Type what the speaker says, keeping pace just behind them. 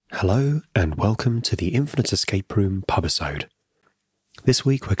Hello and welcome to the Infinite Escape Room pubisode. This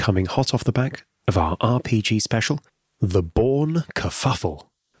week we're coming hot off the back of our RPG special, The Bourne Kerfuffle,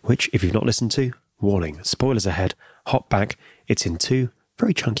 which, if you've not listened to, warning, spoilers ahead, hop back, it's in 2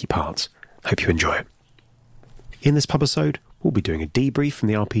 very chunky parts. Hope you enjoy it. In this pubisode, we'll be doing a debrief from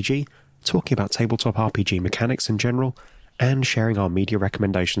the RPG, talking about tabletop RPG mechanics in general, and sharing our media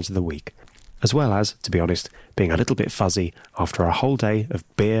recommendations of the week, as well as, to be honest, being a little bit fuzzy after a whole day of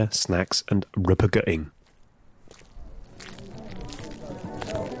beer, snacks, and rupagutting.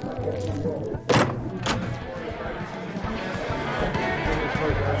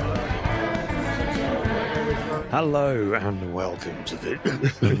 Hello and welcome to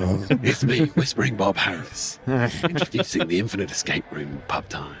the... It's me, Whispering Bob Harris, introducing the Infinite Escape Room pub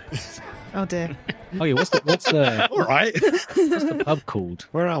times. Oh dear. Oh yeah, what's the All right. what's the pub called?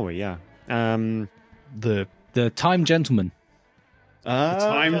 Where are we? Yeah. The Time Gentleman.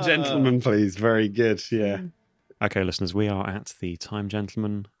 Time Gentleman, please. Very good, yeah. Okay, listeners, we are at the Time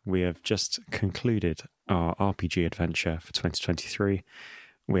Gentleman. We have just concluded our RPG adventure for 2023.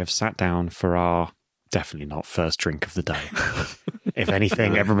 We have sat down for our definitely not first drink of the day. If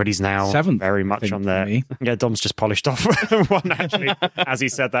anything, everybody's now Seventh, very I much think, on for their... me. Yeah, Dom's just polished off one, actually, as he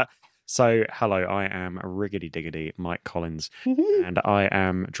said that. So, hello, I am Riggedy Diggedy Mike Collins, and I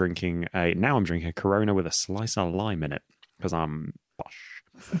am drinking a Corona with a slice of lime in it, because I'm posh.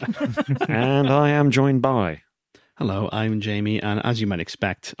 And I am joined by... Hello, I'm Jamie, and as you might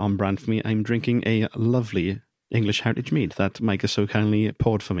expect, on brand for me, I'm drinking a lovely English heritage mead that Mike has so kindly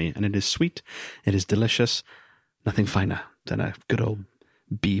poured for me, and it is sweet, it is delicious, nothing finer than a good old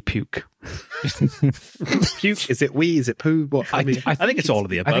bee puke. Puke? Is it wee? Is it poo? What? I think it's all of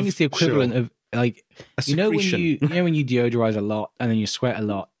the above. I think it's the equivalent of like A you know when secretion. you deodorize a lot and then you sweat a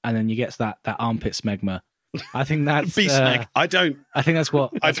lot and then you get that armpit smegma. I think that's Bee snag. I don't that's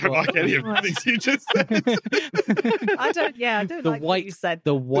what like any of the things you just said. I don't the like what you said.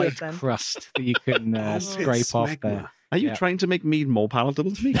 the white then. crust that you can scrape off there. Are you Yeah. trying to make mead more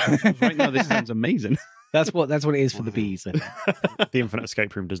palatable to me? Right now, this sounds amazing. That's what it is for the bees. I think. The Infinite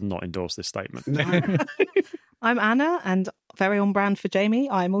Escape Room does not endorse this statement. I'm Anna, and very on brand for Jamie.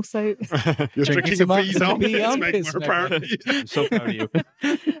 I'm also You're drinking a bee's bee armpit armpits, smegma, apparently. I'm so proud of you.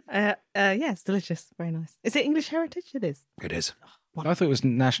 it's delicious, very nice. Is it English heritage? It is. It is. I thought it was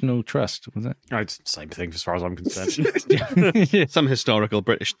National Trust, was it? It's the same thing as far as I'm concerned. Some historical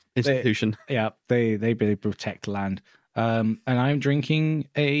British institution. Yeah, they really protect land. And I'm drinking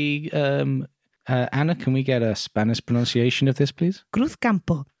a Anna, can we get a Spanish pronunciation of this, please? Cruz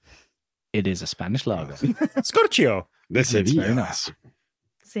Campo. It is a Spanish lager. Scorchio. This It's is very nice.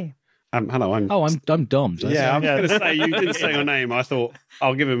 See. Hello, I'm... Oh, I'm Dom. Yeah, I was going to say, you didn't say your name. I thought,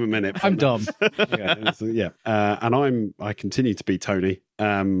 I'll give him a minute. I'm Dom. Yeah. And I continue to be Tony.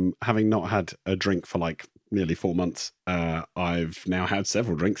 Having not had a drink for like nearly 4 months, I've now had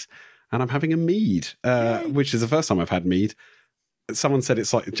several drinks, and I'm having a mead, which is the first time I've had mead. Someone said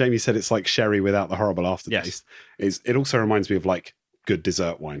Jamie said it's like sherry without the horrible aftertaste. Yes. It also reminds me of like good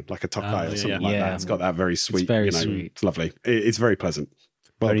dessert wine, like a Tokai or something like Yeah. that. It's got that very sweet, very sweet. It's lovely. It's very pleasant.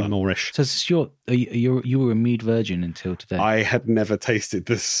 Well Very done. Moorish. So this is you were a mead virgin until today. I had never tasted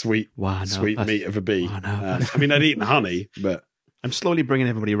the sweet meat of a bee. Wow, no. I mean, I'd eaten honey, but I'm slowly bringing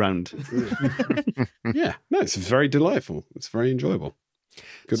everybody round. yeah, no, it's very delightful. It's very enjoyable.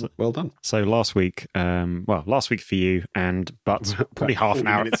 Good, well done. So last week for you, but probably half an 40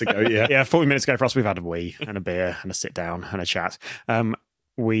 hour minutes ago, yeah. Yeah, 40 minutes ago for us, we've had a wee and a beer and a sit down and a chat.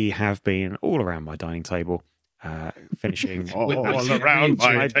 We have been all around my dining table, finishing All With- around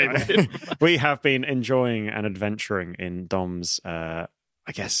my I- table. We have been enjoying and adventuring in Dom's, I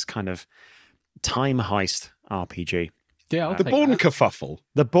guess, kind of time heist RPG. yeah, I'll The take Bourne that. Kerfuffle.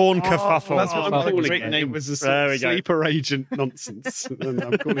 The Bourne Kerfuffle. That's what I'm Oh, calling great it. name. It was There a we go. sleeper agent nonsense. And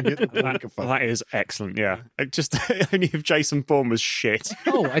I'm calling it the Bourne Kerfuffle. That is excellent, yeah. Just only if Jason Bourne was shit.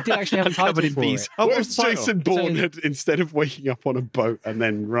 Oh, I did actually have a title Covered in for bees. it. Oh, What what's if the title? Jason Bourne had, instead of waking up on a boat and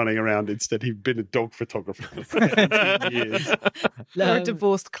then running around, instead he'd been a dog photographer for 17 years? Or a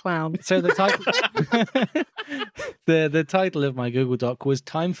divorced clown. So the title, the title of my Google Doc was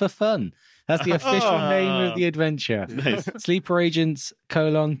 "Time for Fun." That's the official name of the adventure. Sleeper Agents: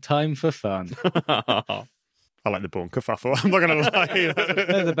 Time for Fun. I like the Bourne Kerfuffle. I'm not going to lie.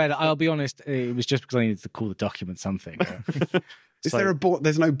 No, the better. I'll be honest. It was just because I needed to call the document something. Is there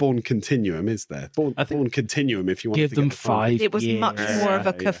there's no Bourne Continuum, is there? Bourne Continuum, if you want Give to them get the time. 5 It was years. much more of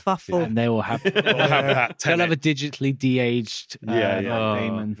a Yeah. kerfuffle. and they will have We'll have that they'll have a 10. digitally de-aged Yeah. Matt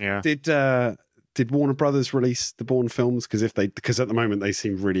Damon. Yeah. Did did Warner Brothers release the Bourne films? Because at the moment they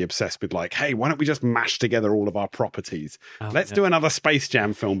seem really obsessed with like, hey, why don't we just mash together all of our properties? Let's do another Space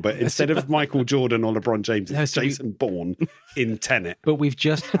Jam film, but instead of Michael Jordan or LeBron James, it's Jason Bourne in Tenet. But we've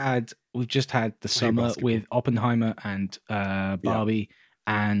just had the summer with Oppenheimer and Barbie,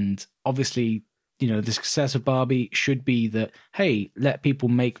 and obviously, you know, the success of Barbie should be that, hey, let people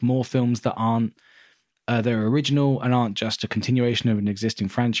make more films that aren't they're original and aren't just a continuation of an existing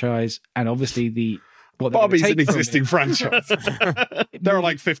franchise. And obviously Barbie's an existing franchise. There are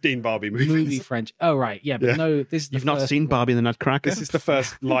like 15 Barbie movies. Movie French. Oh, right. Yeah, but no, this is the You've not seen Barbie the Nutcracker? This is the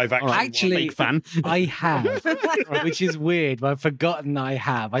first live action. Actually, fan. I have, which is weird, but I've forgotten I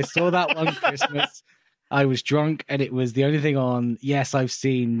have. I saw that one Christmas. I was drunk, and it was the only thing on. Yes, I've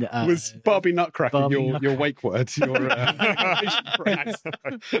seen. Was Barbie Nutcracker your wake word?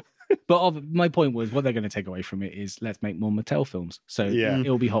 But my point was, what they're going to take away from it is let's make more Mattel films. So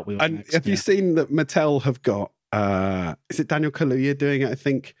it'll be Hot Wheels. And next. have you seen that Mattel have got? Is it Daniel Kaluuya doing it? I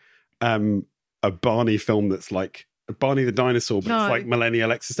think a Barney film that's like Barney the dinosaur, but it's like millennial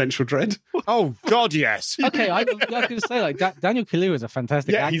existential dread. Oh God, yes. Okay, I was going to say like Daniel Kaluuya is a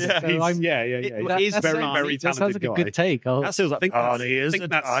fantastic actor. He's very very talented. That sounds like guy. a good take. That feels like Barney is a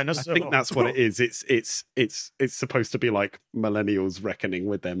dinosaur. I think that's what it is. It's supposed to be like millennials reckoning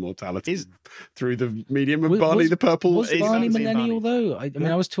with their mortality through the medium of Barney the Purple. Was Barney millennial though? I mean,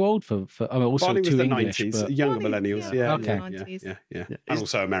 I was too old for I mean, also Barney was too the English, 90s, but younger millennials. Yeah, okay. Yeah. And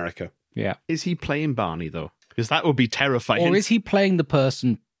also America. Yeah. Is he playing Barney though? Because that would be terrifying. Or is he playing the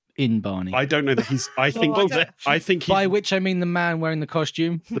person in Barney? I don't know that he's. I think he's, by which I mean the man wearing the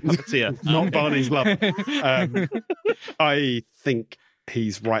costume, the puppeteer, not Barney's lover. I think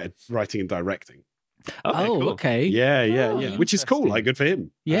he's writing and directing. Okay, cool. Okay. Yeah. Which is cool. Like, good for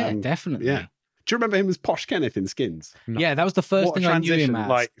him. Yeah, definitely. Yeah. Do you remember him as Posh Kenneth in Skins? No. Yeah, that was the first thing I knew him as.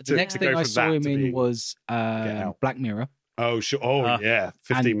 Like, the next thing I saw him in was Black Mirror. Oh, sure. Oh, yeah.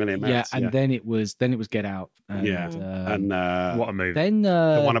 15 million minutes. Yeah, and then it was Get Out. And, and what a movie. Then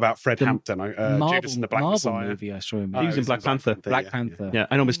the one about Fred Hampton, Marvel, Judas and the Black Marvel Messiah. movie I saw him. He was in Black Panther. Black Panther. Yeah,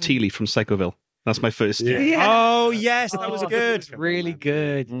 I know him as Teely from Psychoville. That's my first. Yeah. Oh yes, that was good. Really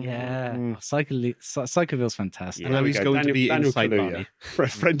good. Yeah. Psychoville's fantastic. I know he's going to be inside Barney.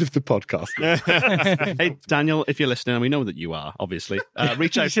 Friend of the podcast. Hey, Daniel, if you're listening, and we know that you are, obviously,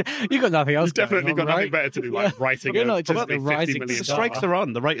 reach out. You've got nothing else. You've definitely got nothing better to do, like writing. You're not just the rising The strikes are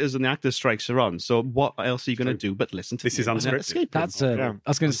on. The writers and the actors' strikes are on. So what else are you going to do but listen to this? Is unscripted. That's I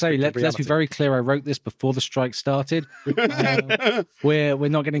was going to say, let's be very clear. I wrote this before the strike started. We're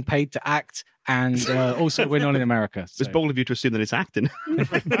not getting paid to act. And also, we're not in America. So. It's bold of you to assume that it's acting.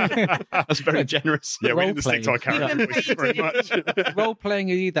 That's very generous. Yeah, we didn't stick to our character very much. Role playing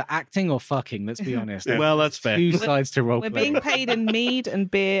is either acting or fucking. Let's be honest. Yeah. Well, that's fair. Two sides to role playing. We're being paid in meed and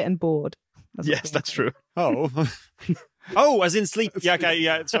beer and board. Yes, that's true. Oh, as in sleep. Yeah, okay,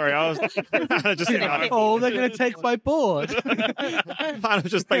 yeah. Sorry, I was just thinking, oh, they're going to take my board. I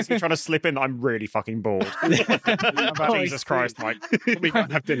was just basically trying to slip in. I'm really fucking bored. Jesus Christ, Mike. We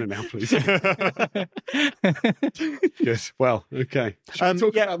can't have dinner now, please. Good. Well, okay. I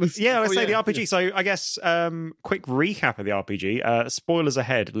would say the RPG. So I guess quick recap of the RPG. Spoilers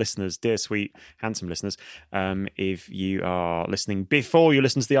ahead, listeners, dear, sweet, handsome listeners. If you are listening before you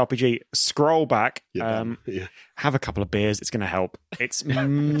listen to the RPG, scroll back. Have a couple of beers. It's going to help. It's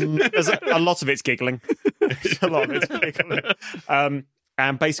there's a lot of it's giggling. A lot of it's giggling.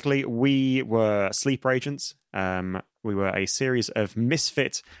 And basically, we were sleeper agents. We were a series of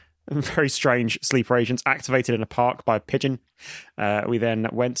misfit, very strange sleeper agents activated in a park by a pigeon. We then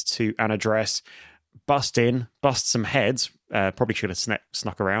went to an address, bust some heads. Probably should have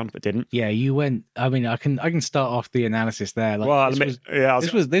snuck around, but didn't. Yeah, you went. I mean, I can start off the analysis there. Like, well,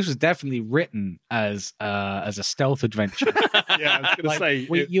 this was definitely written as a stealth adventure. Yeah, I was going to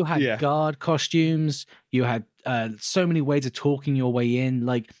say you had guard costumes. You had so many ways of talking your way in.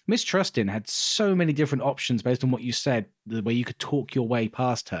 Like Miss Trustin had so many different options based on what you said, the way you could talk your way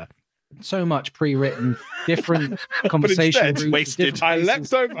past her. So much pre-written, different conversation routes. Wasted. I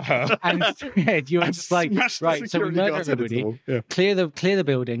leapt over her, and instead you were just like, right. So we murder everybody, clear the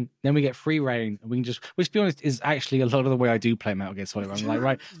building, then we get free reign, and we can just. Which, to be honest, is actually a lot of the way I do play Metal Gear Solid. I'm like,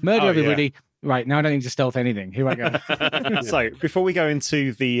 right, murder everybody. Yeah. Right, now I don't need to stealth anything. Here I go. So, before we go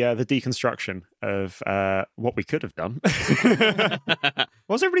into the deconstruction of what we could have done,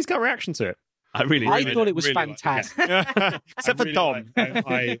 what's everybody's gut reaction to it? I thought it was fantastic. Except for Dom.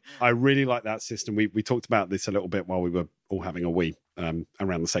 I really like that system. We talked about this a little bit while we were all having a wee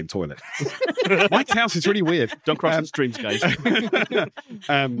around the same toilet. Mike's house is really weird. Don't cross the streams, guys.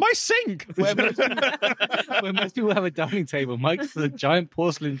 My sink! Where most people have a dining table, Mike's a giant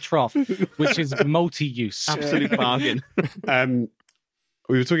porcelain trough, which is multi-use. Absolute bargain.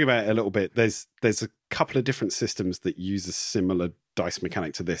 We were talking about it a little bit. There's a couple of different systems that use a similar dice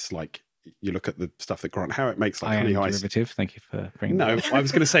mechanic to this. Like you look at the stuff that Grant Howitt makes, like Honey Heist. Derivative. Thank you for bringing that. No, I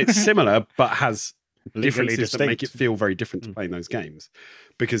was going to say it's similar, but has Differently differences that distinct. make it feel very different to playing those games.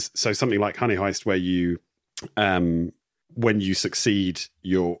 Because so something like Honey Heist, where you when you succeed,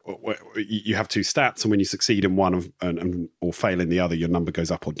 you have two stats, and when you succeed in one or fail in the other, your number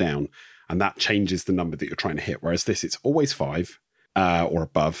goes up or down, and that changes the number that you're trying to hit. Whereas this, it's always 5 or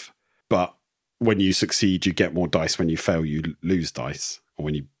above, but when you succeed, you get more dice. When you fail, you lose dice, or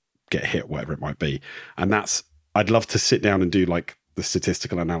when you get hit, whatever it might be. And I'd love to sit down and do like the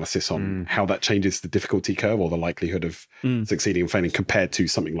statistical analysis on how that changes the difficulty curve or the likelihood of succeeding and failing compared to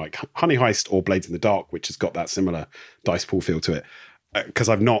something like Honey Heist or Blades in the Dark, which has got that similar dice pool feel to it. Because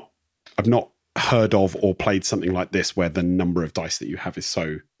I've not heard of or played something like this where the number of dice that you have is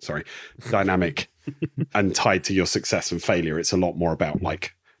so dynamic and tied to your success and failure. It's a lot more about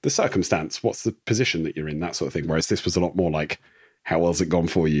like the circumstance, what's the position that you're in, that sort of thing. Whereas this was a lot more like, how well has it gone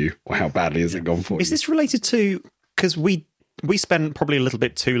for you, or how badly has it gone for you? Is this related to, because we spent probably a little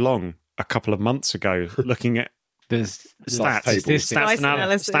bit too long a couple of months ago looking at There's stats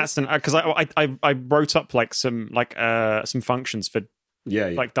analysis. because I wrote up like some functions for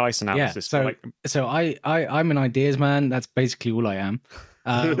like dice analysis. So I'm an ideas man. That's basically all I am.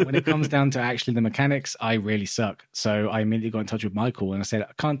 When it comes down to actually the mechanics, I really suck. So I immediately got in touch with Michael and I said,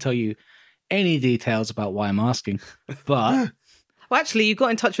 I can't tell you any details about why I'm asking, but Well, actually, you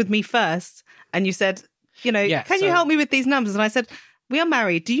got in touch with me first and you said, can you help me with these numbers? And I said, we are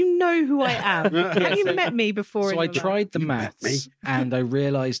married. Do you know who I am? Have you met me before? So I tried the maths and I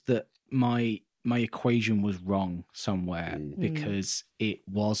realized that my equation was wrong somewhere because it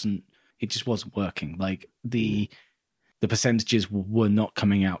just wasn't working. Like the percentages were not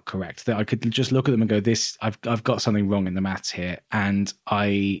coming out correct. That I could just look at them and go, I've got something wrong in the maths here. And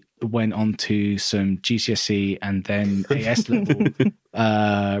I went on to some GCSE and then AS level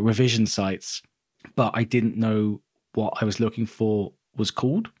revision sites, but I didn't know what I was looking for was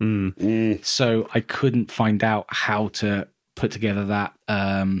called. So I couldn't find out how to put together that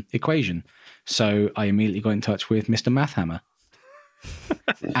equation. So I immediately got in touch with Mr. Mathhammer.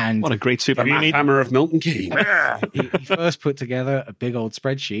 And what a great super Hammer of Milton Keynes. he first put together a big old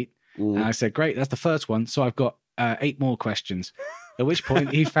spreadsheet, and I said, "Great, that's the first one." So I've got 8 more questions. At which point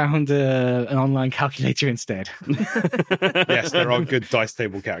he found an online calculator instead. Yes, there are good dice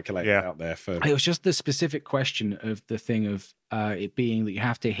table calculators out there for. It was just the specific question of the thing of it being that you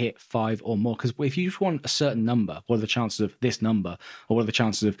have to hit 5 or more. Because if you just want a certain number, what are the chances of this number, or what are the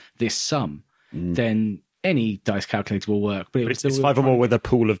chances of this sum? Then any dice calculator will work. But it's 5 or more with a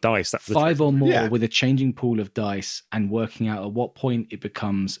pool of dice. That's 5 or more with a changing pool of dice, and working out at what point it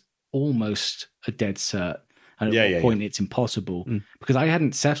becomes almost a dead cert, and at what point it's impossible. Because I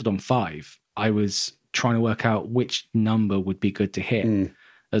hadn't settled on 5. I was trying to work out which number would be good to hit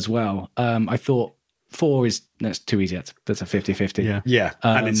as well. I thought 4 that's too easy. That's a 50-50. Yeah.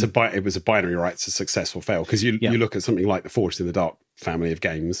 And it was a binary, right? It's a success or fail. Because you look at something like the Forged in the Dark family of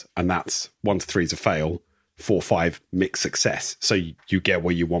games, and that's 1 to 3 is a fail, 4, 5 mixed success. So you get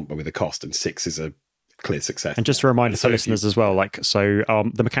what you want, but with a cost, and 6 is a clear success. And just a reminder for listeners as well,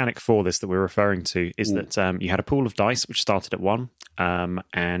 the mechanic for this that we're referring to is that you had a pool of dice which started at 1,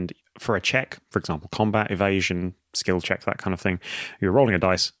 and for a check, for example, combat, evasion, skill check, that kind of thing, you're rolling a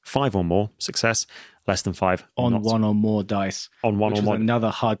dice, 5 or more, success, less than 5 on 1 or more dice. On 1 or more,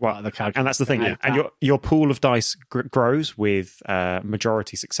 another hard part of the calculation. And that's the thing, and your pool of dice grows with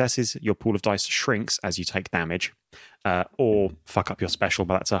majority successes. Your pool of dice shrinks as you take damage, or fuck up your special,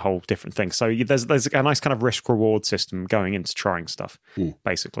 but that's a whole different thing. So there's a nice kind of risk reward system going into trying stuff.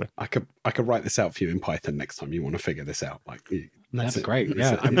 Basically, I could write this out for you in Python next time you want to figure this out. That's great.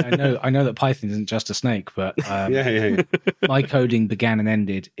 Yeah, I know that Python isn't just a snake, but my coding began and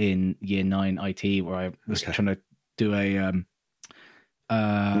ended in year 9 IT, where I was trying to do a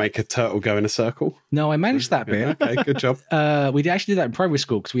make a turtle go in a circle. No, I managed that bit. Okay, good job. We actually did that in primary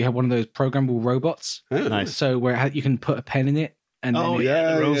school because we had one of those programmable robots. Oh, nice. So where you can put a pen in it, and so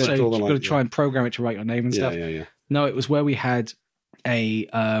you've got to try and program it to write your name and stuff. Yeah. No, it was where we had a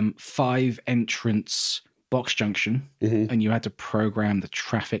 5 entrance box junction, and you had to program the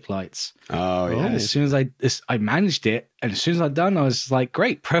traffic lights. Oh yeah. And as soon as I managed it, and as soon as I'd done, I was like,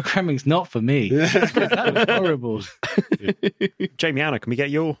 great, programming's not for me. That was horrible. Jamie, Anna, can we get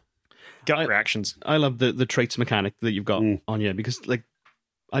your gut reactions? I love the traits mechanic that you've got on here, because like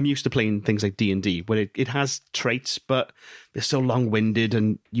I'm used to playing things like D&D where it has traits, but they're so long-winded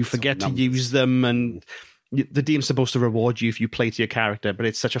and you forget to use them, and the DM's supposed to reward you if you play to your character, but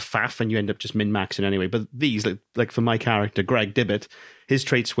it's such a faff and you end up just min-maxing anyway. But these, like for my character, Greg Dibbett, his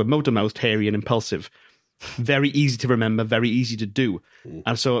traits were motor-mouthed, hairy and impulsive. Very easy to remember, very easy to do.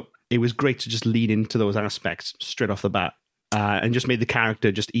 And so it was great to just lean into those aspects straight off the bat, and just made the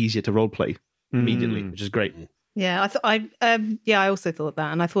character just easier to roleplay immediately, which is great. Yeah, I also thought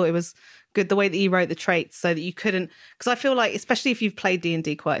that, and I thought it was good the way that you wrote the traits so that you couldn't, because I feel like, especially if you've played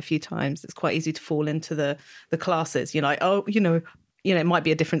D&D quite a few times, it's quite easy to fall into the classes. You're like, oh, it might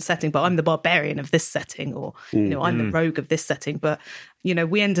be a different setting, but I'm the barbarian of this setting, or I'm the rogue of this setting. But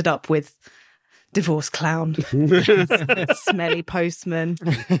we ended up with divorced clown, smelly postman,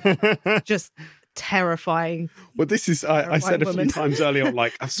 just terrifying. Well, this is I said a few times earlier on,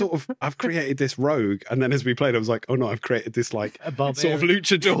 like I've created this rogue, and then as we played I was like, oh no, I've created this like sort of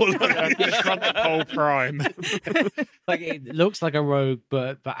luchador, like whole prime. Like it looks like a rogue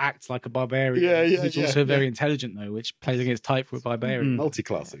but acts like a barbarian. It's also very intelligent though, which plays against type for a barbarian.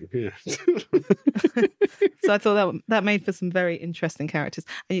 Multi-classing. So I thought that made for some very interesting characters,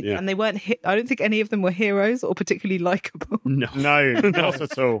 and they weren't I don't think any of them were heroes or particularly likable. No, not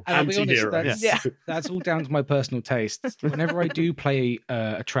at all. Anti-heroes. That's all down to my personal tastes. Whenever I do play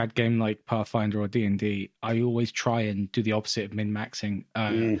a trad game like Pathfinder or D&D, I always try and do the opposite of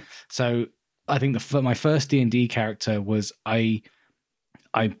min-maxing. So I think my first D&D character was I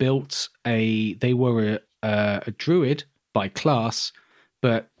built they were a druid by class,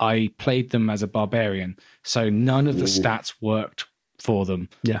 but I played them as a barbarian. So none of the stats worked for them.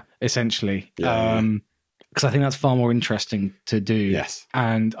 Yeah, essentially. Because I think that's far more interesting to do. Yes.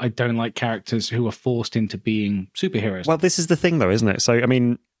 And I don't like characters who are forced into being superheroes. Well, this is the thing, though, isn't it? So, I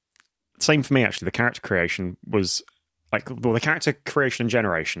mean, same for me, actually. The character creation was the character creation and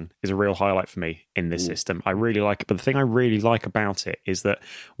generation is a real highlight for me in this system. I really like it. But the thing I really like about it is that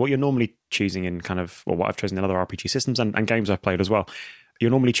what you're normally choosing in what I've chosen in other RPG systems and games I've played as well, you're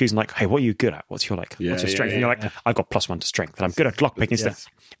normally choosing like, hey, what are you good at? What's your what's your strength? And you're like, I've got +1 to strength, and I'm good at lockpicking stuff.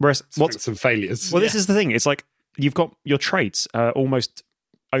 Whereas some failures. Well, this is the thing. It's like you've got your traits almost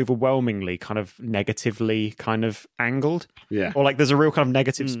overwhelmingly kind of negatively kind of angled. Yeah. Or like there's a real kind of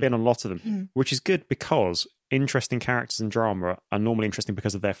negative spin on a lot of them, which is good because interesting characters in drama are normally interesting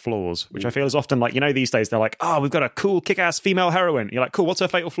because of their flaws, which I feel is often like, these days they're like, oh, we've got a cool kick-ass female heroine. You're like, cool, what's her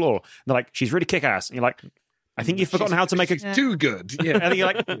fatal flaw? And they're like, she's really kick-ass. And you're like, I think you've forgotten how to make too good. Yeah, and you're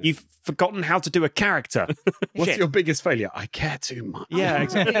like, you've forgotten how to do a character. What's your biggest failure? I care too much. Yeah,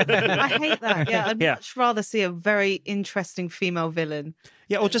 exactly. I hate that. Yeah, I'd much rather see a very interesting female villain.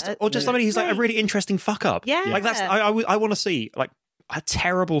 Yeah, or just somebody who's like a really interesting fuck up. Yeah, like that's I want to see like a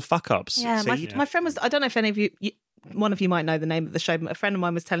terrible fuck ups. Yeah, my friend was. I don't know if any of you. One of you might know the name of the show, but a friend of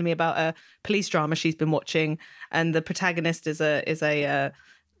mine was telling me about a police drama she's been watching, and the protagonist is a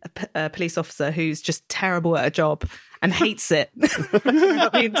police officer who's just terrible at a job and hates it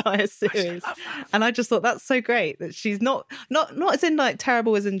throughout the entire series. And I just thought that's so great that she's not as in like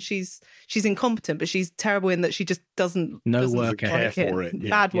terrible as in she's incompetent, but she's terrible in that she just doesn't work ethic for it.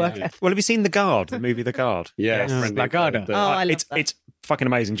 Bad work ethic. Well, have you seen The Guard, the movie The Guard? Yes. La Garda. I love that. It's fucking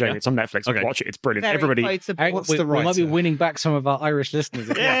amazing, Jamie. It's on Netflix. Okay. Watch it. It's brilliant. Very Everybody. We might be winning back some of our Irish listeners.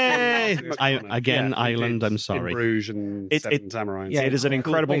 Yay! Ireland, I'm sorry. In Bruges and Seven Samurai. Yeah, it is an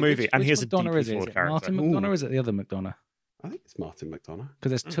incredible movie, and here's a McDonough deeply flawed character. Martin McDonough, or is it the other McDonough? I think it's Martin McDonough. Because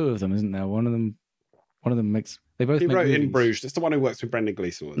there's two of them, isn't there? One of them makes. They both. He make wrote movies. In Bruges. It's the one who works with Brendan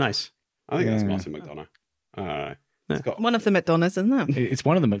Gleeson. Nice. I think that's Martin McDonough. One of the McDonoughs, isn't it? It's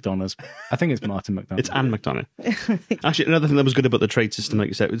one of the McDonoughs. I think it's Martin McDonough. It's Anne McDonough. Actually, another thing that was good about the trade system, like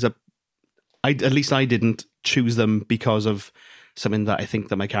you said, was at least I didn't choose them because of something that I think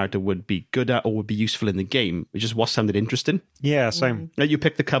that my character would be good at or would be useful in the game. It just was sounded interesting. Yeah, same. Like you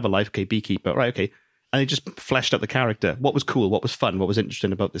pick the cover, like, okay, beekeeper, right, okay. And it just fleshed out the character. What was cool, what was fun, what was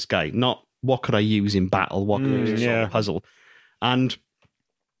interesting about this guy. Not what could I use in battle, what could I use in a puzzle. And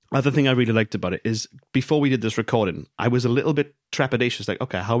other thing I really liked about it is before we did this recording, I was a little bit trepidatious, like,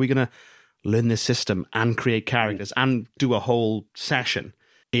 okay, how are we going to learn this system and create characters and do a whole session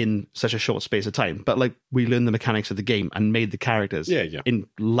in such a short space of time? But like, we learned the mechanics of the game and made the characters in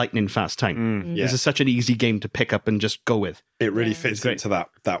lightning fast time. This is such an easy game to pick up and just go with. It really fits into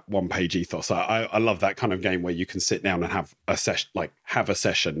that one-page ethos. I love that kind of game where you can sit down and have a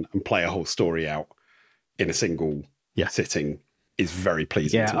session and play a whole story out in a single sitting is very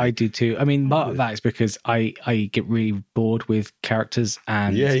pleasing. Yeah, to me. I do too. I mean, part of that is because I get really bored with characters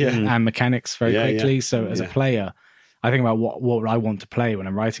and mechanics very quickly. So as a player, I think about what I want to play when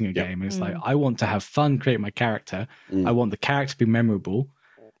I'm writing a game. It's like, I want to have fun creating my character. I want the character to be memorable.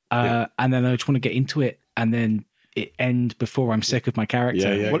 And then I just want to get into it and then it end before I'm sick of my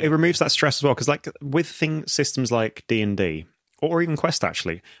character. Well, it removes that stress as well. Because like with systems like D&D or even Quest,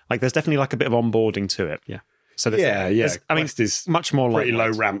 actually, like there's definitely like a bit of onboarding to it. Yeah. So there's, I mean, Quest is much more pretty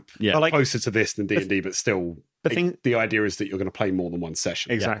like low ramp, like, closer to this than D&D, but still. The idea is that you're going to play more than one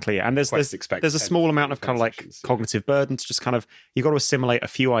session. Exactly. And there's a small amount of kind of like cognitive burden to just kind of, you've got to assimilate a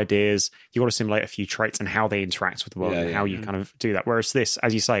few ideas, you've got to assimilate a few traits and how they interact with the world and how you kind of do that. Whereas this,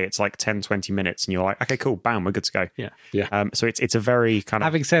 as you say, it's like 10, 20 minutes and you're like, okay, cool, bam, we're good to go. Yeah. So it's a very kind of...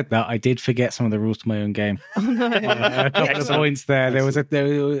 Having said that, I did forget some of the rules to my own game. A couple of points there. There was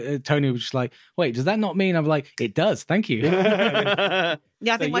Tony was just like, wait, does that not mean? I'm like, it does. Thank you.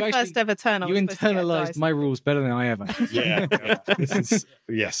 Yeah, I think my first ever turn. You internalized my rules better than I ever.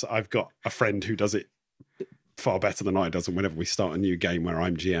 Yes, I've got a friend who does it far better than I does. And whenever we start a new game where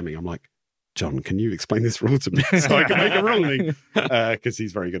I'm GMing, I'm like, John, can you explain this rule to me so I can make a ruling? Because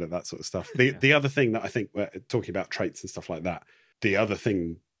he's very good at that sort of stuff. The other thing that I think we're talking about traits and stuff like that, the other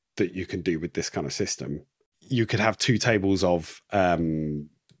thing that you can do with this kind of system, you could have 2 tables of,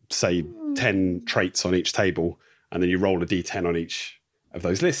 say, 10 traits on each table, and then you roll a d10 on each of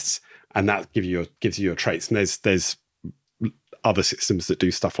those lists, and that gives you your traits. And there's other systems that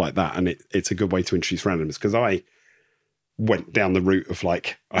do stuff like that, and it's a good way to introduce randomness. Because I went down the route of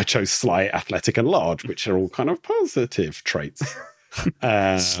like, I chose sly, athletic, and large, which are all kind of positive traits.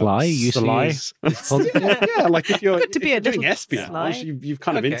 Sly, you sly. Like if you're doing espionage, you've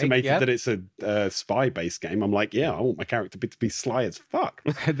kind of intimated that it's a spy-based game. I'm like, I want my character to be sly as fuck.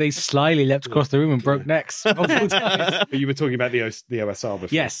 They slyly leapt across the room and broke necks multiple times. But you were talking about the OSR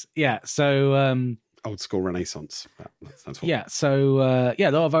before. Yes, yeah. So old school Renaissance. That's what. Yeah. So a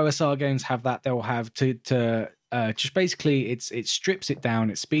lot of OSR games have that. They'll have to just basically it strips it down,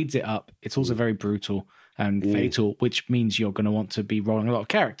 it speeds it up. It's also very brutal and fatal, which means you're going to want to be rolling a lot of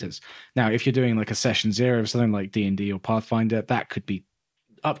characters. Now, if you're doing like a session 0 of something like D&D or Pathfinder, that could be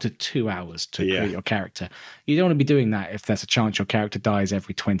up to 2 hours to create your character. You don't want to be doing that if there's a chance your character dies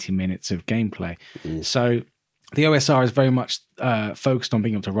every 20 minutes of gameplay. So the OSR is very much focused on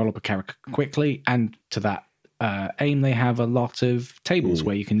being able to roll up a character quickly, and to that aim, they have a lot of tables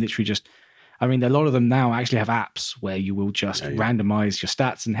where you can literally just... I mean, a lot of them now actually have apps where you will just randomize your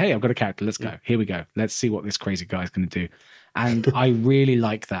stats and, hey, I've got a character. Let's go. Here we go. Let's see what this crazy guy is going to do. And I really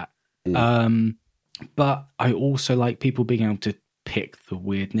like that. But I also like people being able to pick the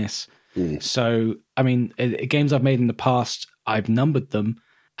weirdness. So, I mean, games I've made in the past, I've numbered them.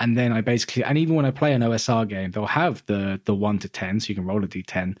 And then and even when I play an OSR game, they'll have the 1 to 10, so you can roll a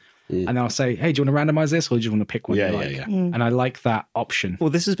d10. And I'll say, hey, do you want to randomize this, or do you want to pick one you like? And I like that option. Well,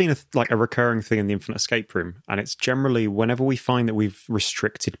 this has been a recurring thing in the Infinite Escape Room, and it's generally whenever we find that we've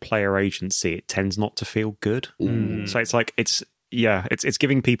restricted player agency, it tends not to feel good. So it's like it's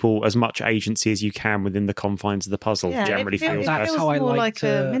giving people as much agency as you can within the confines of the puzzle. Generally feels that's how I like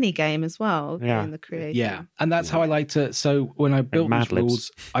a mini game as well. In the creation. Yeah, and that's how I like to. So when I built these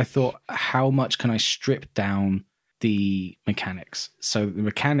rules, I thought, how much can I strip down the mechanics? So the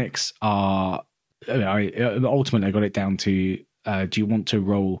mechanics are, ultimately I got it down to, do you want to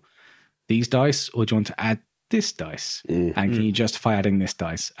roll these dice, or do you want to add this dice? And can you justify adding this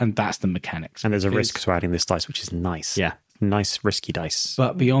dice? And that's the mechanics. And there's a risk to adding this dice, which is nice. Yeah. Nice risky dice.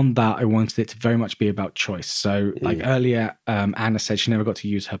 But beyond that, I wanted it to very much be about choice. So like earlier, Anna said she never got to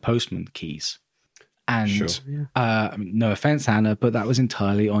use her postman keys. And I mean, no offense, Anna, but that was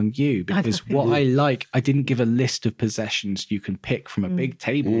entirely on you, because what I didn't give a list of possessions you can pick from a big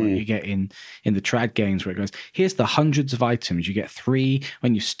table that you get in the trad games, where it goes, here's the hundreds of items. You get 3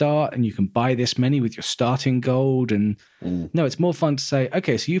 when you start, and you can buy this many with your starting gold. And no, it's more fun to say,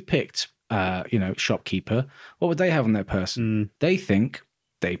 okay, so you've picked, shopkeeper. What would they have on their person? They think,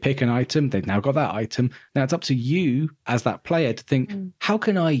 they pick an item, they've now got that item. Now it's up to you as that player to think, how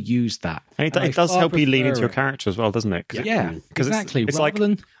can I use that? And it does help you lean into your character as well, doesn't it? Yeah, exactly. It's like,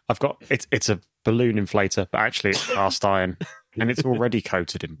 I've got, it's a balloon inflator, but actually it's cast iron. And it's already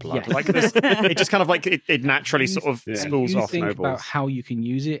coated in blood. Like this, it just kind of like it naturally sort of spools off. You think about how you can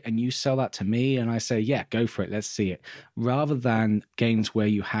use it, and you sell that to me, and I say, yeah, go for it. Let's see it. Rather than games where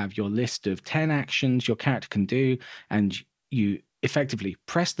you have your list of 10 actions your character can do, and you effectively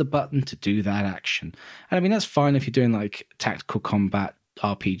press the button to do that action. And I mean, that's fine if you're doing like tactical combat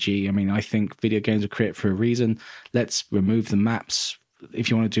RPG. I mean, I think video games are created for a reason. Let's remove the maps if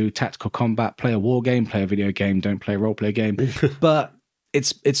you want to do tactical combat, play a war game, play a video game, don't play a role play game. But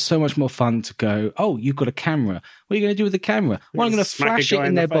it's so much more fun to go, oh, you've got a camera. What are you going to do with the camera? Well, I'm going to flash it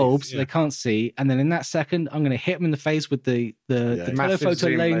in their bulbs so they can't see. And then in that second, I'm going to hit them in the face with the telephoto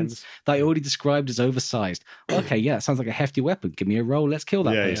lens that I already described as oversized. Okay, yeah, it sounds like a hefty weapon. Give me a roll. Let's kill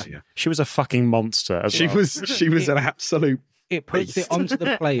that person. Yeah. She was a fucking monster as well. She was an absolute It puts it onto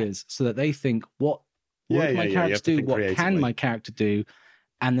the players so that they think, what my character do? What can my character do?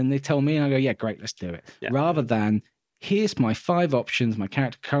 And then they tell me and I go, yeah, great, let's do it. Yeah. Rather than, here's my 5 options my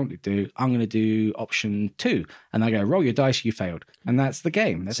character currently do. I'm going to do option 2. And I go, roll your dice, you failed. And that's the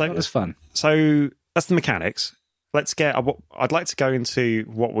game. That's not as fun. So that's the mechanics. Let's get, I'd like to go into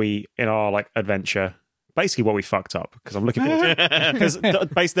what we, in our like adventure, basically what we fucked up, because I'm looking forward to it. Because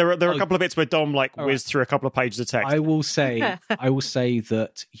basically there are a couple of bits where Dom like whizzed through a couple of pages of text. I will say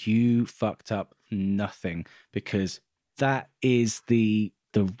that you fucked up nothing, because that is the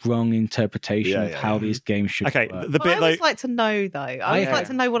wrong interpretation of how these games should work. The bit I always like to know, though. I always like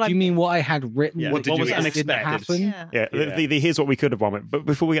to know what I... Do you mean what I had written? Yeah. What was unexpected? The here's what we could have won. But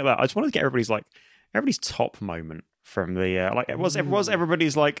before we get that, I just wanted to get everybody's top moment from the... was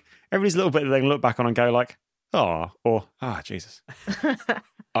everybody's little bit that they can look back on and go like, oh, or, Jesus.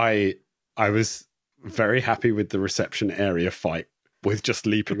 I was very happy with the reception area fight, with just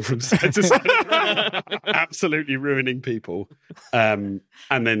leaping from side to side, absolutely ruining people. And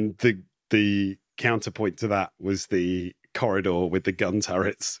then the counterpoint to that was the corridor with the gun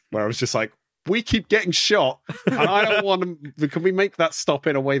turrets, where I was just like, we keep getting shot, and I don't want to... Can we make that stop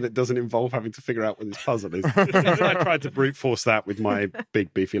in a way that doesn't involve having to figure out what this puzzle is? I tried to brute force that with my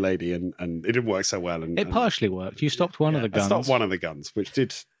big beefy lady, and it didn't work so well. It partially worked. You stopped one of the guns. I stopped one of the guns, which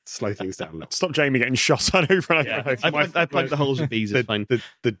did slow things down a little. Stop Jamie getting shot on over and over. I plugged the holes with these. It's fine.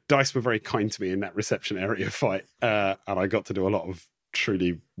 The dice were very kind to me in that reception area fight, and I got to do a lot of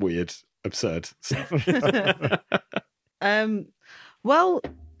truly weird, absurd stuff.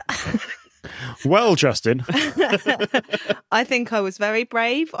 Well, Justin. I think I was very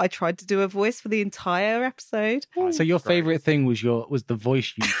brave. I tried to do a voice for the entire episode. So your favourite thing was the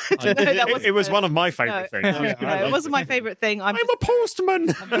voice you... It was one of my favourite things. It wasn't my favourite thing. I'm a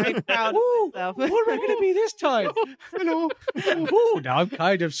postman. I'm very proud of myself. What am I going to be this time? Hello. Oh, now I'm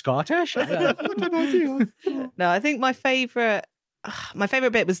kind of Scottish. No, I think my favourite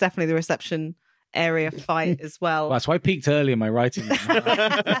bit was definitely the reception area fight as well. That's why I peaked early in my writing.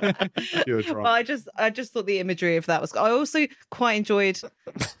 You're drunk. I just thought the imagery of that was... I also quite enjoyed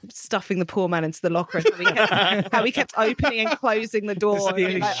stuffing the poor man into the locker and how he kept opening and closing the door.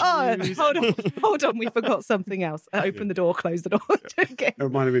 Hold on, we forgot something else. Open the door, close the door. It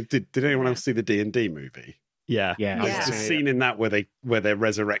reminded me, did anyone else see the D&D movie? Yeah. There's a scene in that where they're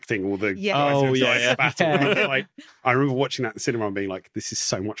resurrecting all the battle. Like, I remember watching that in the cinema and being like, this is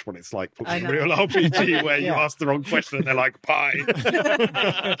so much what it's like playing real RPG, where you ask the wrong question and they're like, pie.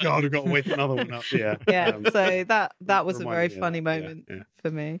 God, I've got to wake another one up. So that was a very funny moment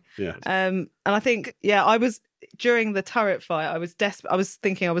for me. Yeah. And I think I was... During the turret fight, I was desperate. I was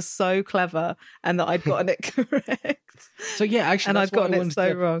thinking I was so clever and that I'd gotten it correct. So actually, and I'd gotten it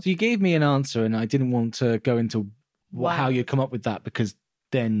so wrong. So you gave me an answer, and I didn't want to go into how you come up with that, because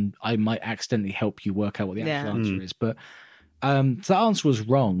then I might accidentally help you work out what the actual answer is. But so that answer was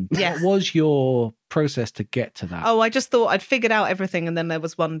wrong. Yes. What was your process to get to that? Oh, I just thought I'd figured out everything, and then there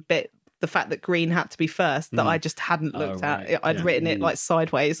was one bit. The fact that green had to be first that I just hadn't looked at. I'd written it like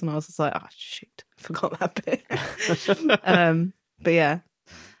sideways, and I was just like, oh shoot, forgot that bit.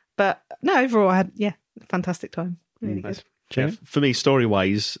 But no, overall I had fantastic time. Really good. Yeah, for me, story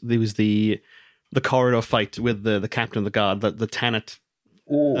wise, there was the corridor fight with the captain of the guard, the Tenet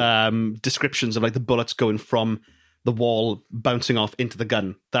descriptions of like the bullets going from the wall bouncing off into the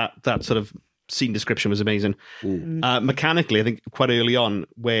gun. That sort of scene description was amazing. Mechanically, I think quite early on,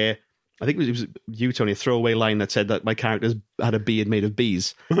 where I think it was you, Tony, a throwaway line that said that my character had a beard made of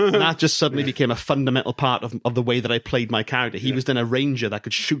bees. And that just suddenly became a fundamental part of the way that I played my character. He was then a ranger that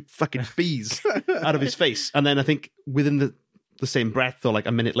could shoot fucking bees out of his face. And then I think within the same breath, or like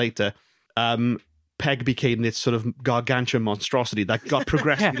a minute later, Peg became this sort of gargantuan monstrosity that got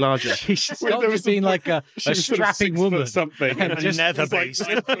progressively larger. She's not just being like a strapping woman. Something. And just nether beast.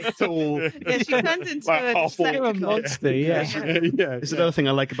 Tall. Yeah, she turned into like a monster. It's another thing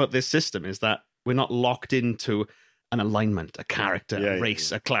I like about this system is that we're not locked into an alignment, a character, a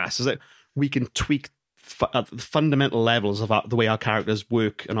race, a class. Is that we can tweak the fundamental levels of the way our characters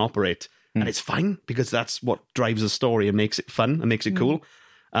work and operate. And it's fine, because that's what drives the story and makes it fun and makes it cool.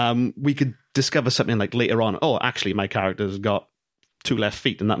 We could discover something like later on, oh, actually, my character's got 2 left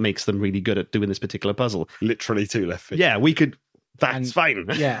feet, and that makes them really good at doing this particular puzzle. Literally 2 left feet. Yeah, we could That's fine.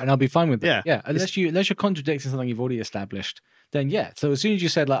 Yeah, and I'll be fine with that. Yeah. Unless you're contradicting something you've already established, then yeah. So as soon as you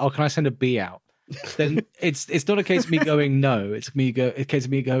said like, oh, can I send a B out? Then it's not a case of me going no. It's a case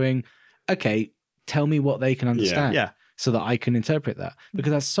of me going, okay, tell me what they can understand. Yeah. So that I can interpret that,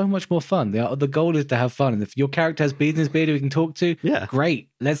 because that's so much more fun. The goal is to have fun, and if your character has beards in his beard who we can talk to, great.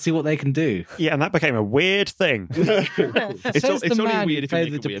 Let's see what they can do. Yeah, and that became a weird thing. It's only weird if you play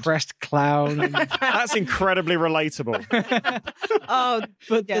the depressed clown. That's incredibly relatable.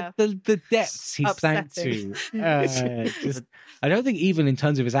 But the depths he sank to. I don't think even in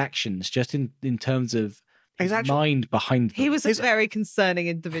terms of his actions, just in terms of his mind behind them. He was a very concerning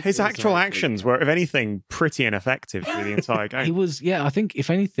individual. His actual actions were, if anything, pretty ineffective through the entire game. He was, I think,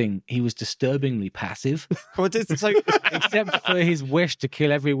 if anything, he was disturbingly passive. Except for his wish to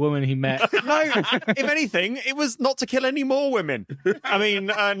kill every woman he met. No, if anything, it was not to kill any more women. I mean,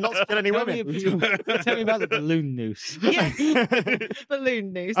 not to kill any women. Tell me about the balloon noose. Yes,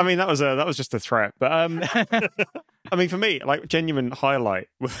 balloon noose. I mean, that was just a threat. But I mean, for me, like, genuine highlight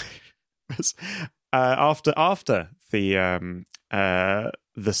was after the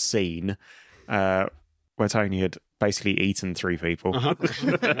scene where Tony had basically eaten 3 people,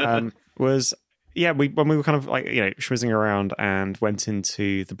 was when we were kind of like, schwizzing around and went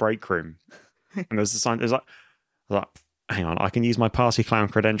into the break room, and there was a sign. There's like, hang on, I can use my party clown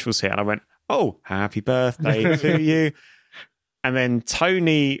credentials here, and I went, oh, happy birthday to you, and then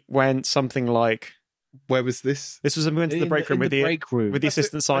Tony went something like. Where was this? This was we went to the break room with the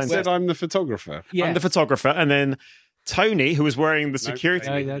assistant scientist. I said I'm the photographer. Yeah. I'm the photographer, and then Tony, who was wearing the security,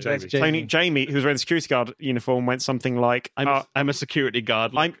 Jamie, who was wearing the security guard uniform, went something like, "I'm a security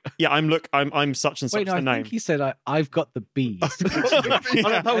guard." I'm such and such. I name. think he said, "I've got the bees."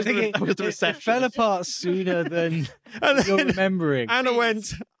 It fell apart sooner than you're remembering. Anna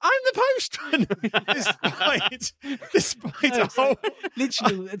went, "I'm the postman," despite a whole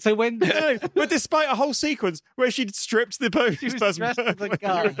literally. So but despite a whole sequence where she'd stripped the postman dressed as a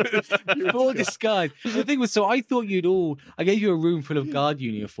guard, full disguise. The thing was, so I thought I gave you a room full of guard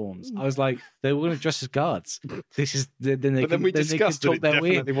uniforms. I was like, they were going to dress as guards. This is then they can talk their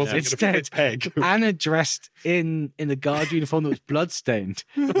weird. Instead, Anna dressed in the guard uniform that was bloodstained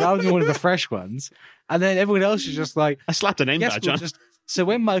rather than one of the fresh ones, and then everyone else was just like, I slapped a name badge on. So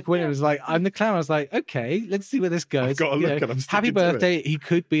when Mike Winner was like, I'm the clown, I was like, okay, let's see where this goes. I've got a look and I'm happy birthday. He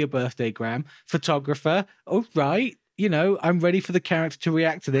could be a birthday gram. Photographer. All right. I'm ready for the character to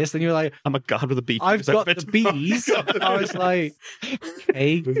react to this. And you're like, I'm a guard with a bee. I've got the bees. I was like,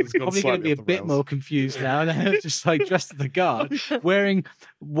 hey, probably going to be a bit more confused now. And I'm just like dressed as the guard, wearing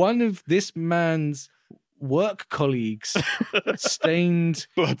one of this man's work colleagues blood-stained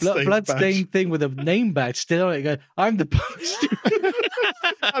thing with a name badge still on it. Going, I'm the post.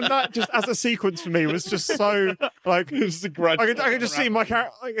 And that just as a sequence for me was just so like it was I could just see my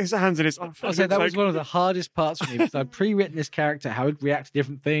character, like his hands in his. I said that was one of the hardest parts for me because I'd pre-written this character, how he'd react to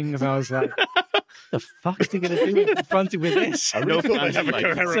different things. I was like, what the fuck is he going to do confronted with this? I really thought they'd have a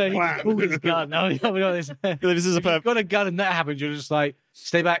coherent plan. Pull his gun. No, we got this. This is a perfect. Got a gun and that happens. You're just like,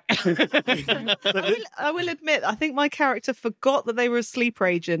 stay back. I will admit, I think my character forgot that they were a sleeper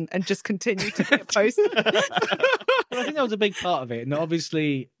agent and just continued to get posted. I think that was a big part of it. And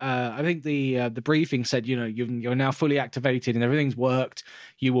obviously, I think the briefing said, you're now fully activated and everything's worked.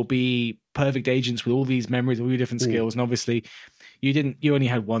 You will be perfect agents with all these memories, all your different skills. And obviously, you only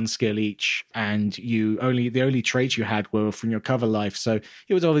had one skill each, and the only traits you had were from your cover life. So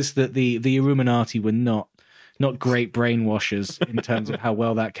it was obvious that the Illuminati were not great brainwashers in terms of how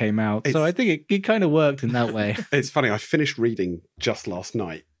well that came out. So I think it kind of worked in that way. It's funny. I finished reading just last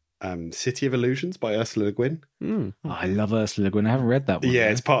night City of Illusions by Ursula Le Guin. Oh, I love Ursula Le Guin. I haven't read that one. Yeah,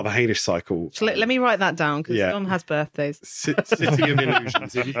 it's part of the Hainish cycle. So let me write that down because Jon has birthdays. City of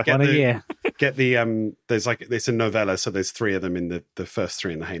Illusions. If you get there's it's a novella, so there's 3 of them in the first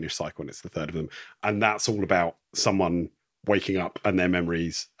 3 in the Hainish cycle, and it's the 3rd of them, and that's all about someone waking up and their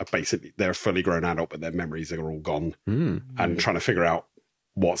memories are basically, they're a fully grown adult, but their memories are all gone, and trying to figure out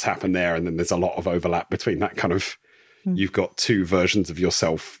what's happened there. And then there's a lot of overlap between that kind of. You've got 2 versions of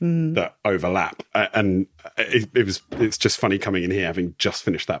yourself that overlap, and it's just funny coming in here having just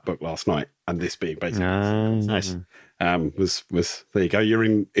finished that book last night, and this being basically nice. Was there you go. You're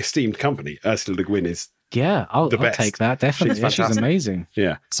in esteemed company. Ursula Le Guin is I'll take that definitely. She's amazing.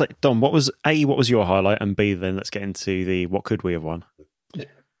 Yeah. So Dom, what was your highlight, and B, then let's get into the what could we have won.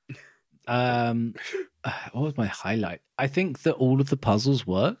 What was my highlight? I think that all of the puzzles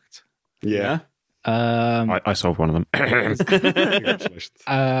worked. Yeah. I solved one of them. Congratulations.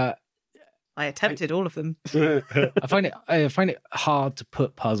 I attempted all of them. I find it hard to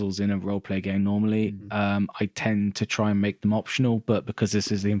put puzzles in a role-play game normally. I tend to try and make them optional, but because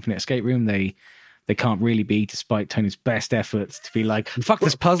this is the Infinite Escape Room, they can't really be, despite Tony's best efforts to be like, fuck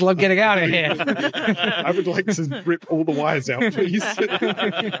this puzzle, I'm getting out of here. I would like to rip all the wires out, please.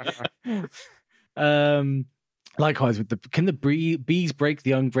 Likewise with can the bees break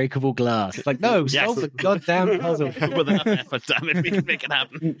the unbreakable glass? It's like, no, solve the goddamn puzzle. With enough effort, damn it, we can make it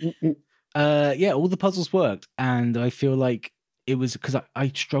happen. All the puzzles worked, and I feel like it was because I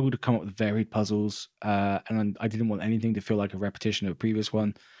struggled to come up with varied puzzles, and I didn't want anything to feel like a repetition of a previous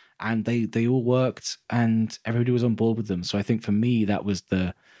one, and they all worked, and everybody was on board with them. So I think for me that was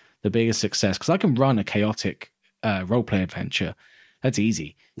the biggest success, because I can run a chaotic role-play adventure. That's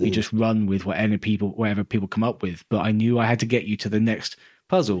easy. You just run with whatever people come up with. But I knew I had to get you to the next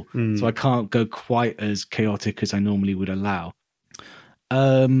puzzle, so I can't go quite as chaotic as I normally would allow.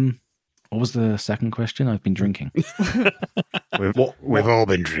 What was the second question? I've been drinking. We've all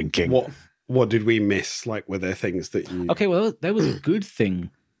been drinking. What did we miss? Like, were there things that you... Okay, well, there was a good thing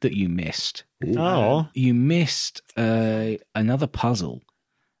that you missed. Oh. You missed another puzzle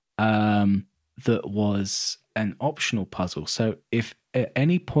that was an optional puzzle. So if at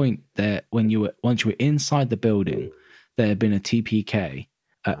any point there, once you were inside the building, there had been a TPK,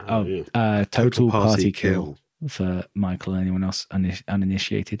 total party kill for Michael and anyone else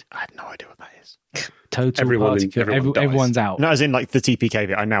uninitiated. I had no idea what that is. Total party kill. Everyone's out. No, as in like the TPK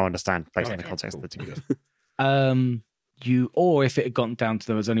bit. I now understand based on the context of the TPK. Or if it had gotten down to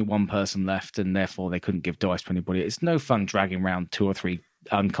there was only one person left and therefore they couldn't give dice to anybody, it's no fun dragging around 2 or 3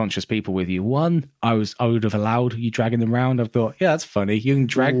 unconscious people with you. One, I would have allowed you dragging them around. I've thought, yeah, that's funny. You can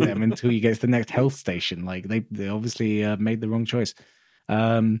drag them until you get to the next health station. Like they obviously made the wrong choice.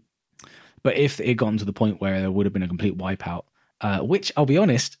 But if it had gotten to the point where there would have been a complete wipeout, which I'll be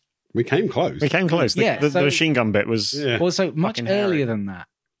honest, we came close. The machine gun bit was also much earlier than that.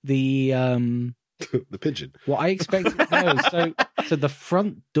 The the pigeon. What I expected. No, so the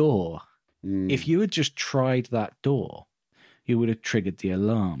front door. If you had just tried that door, you would have triggered the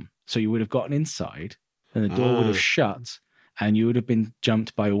alarm. So you would have gotten inside, and the door would have shut, and you would have been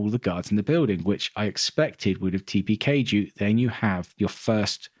jumped by all the guards in the building, which I expected would have TPK'd you. Then you have your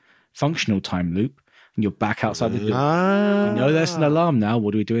first functional time loop, and you're back outside the door. You know there's an alarm now.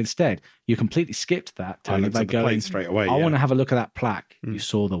 What do we do instead? You completely skipped that, Tony, by going straight away. I want to have a look at that plaque. You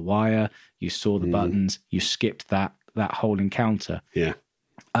saw the wire, you saw the buttons, you skipped that whole encounter. Yeah.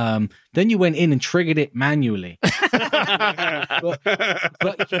 Then you went in and triggered it manually. but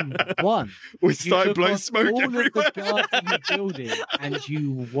you won. We started blowing smoke everywhere. All of the guards in the building, and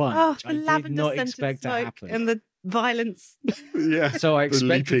you won. Oh, the I did lavender not scented expect to smoke happen. and the violence. Yeah. So I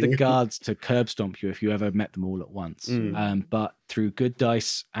expected the leaping. guards to curb stomp you if you ever met them all at once. But through good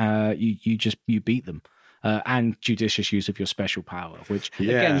dice, you beat them. And judicious use of your special power, which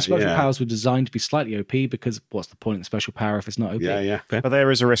again, the special powers were designed to be slightly OP, because what's the point of the special power if it's not OP? Yeah. But there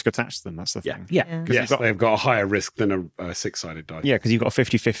is a risk attached to them. That's the thing. Yeah. Yes, they've got a higher risk than a 6-sided die. Yeah, because you've got a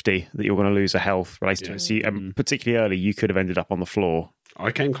 50-50 that you're going to lose a health related to it. So particularly early, you could have ended up on the floor.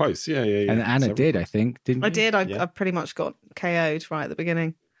 I came close. Yeah. And Anna did, I think, didn't you? I did. I pretty much got KO'd right at the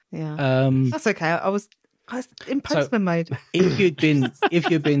beginning. Yeah. That's okay. I was in postman mode. If you'd been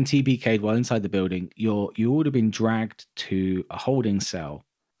TPK'd while inside the building, you would have been dragged to a holding cell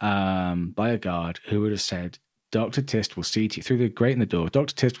by a guard who would have said, Dr. Tist will see to you through the grate in the door.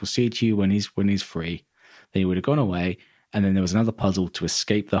 Dr. Tist will see to you when he's free. Then you would have gone away, and then there was another puzzle to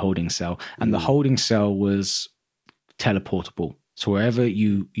escape the holding cell, and the holding cell was teleportable. So wherever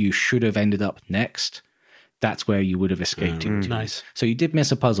you should have ended up next, that's where you would have escaped into. Nice. So you did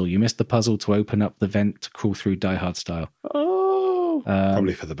miss a puzzle. You missed the puzzle to open up the vent to crawl through Die Hard style. Oh,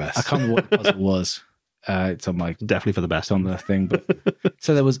 probably for the best. I can't remember what the puzzle was. It's on my Definitely for the best. on the thing, but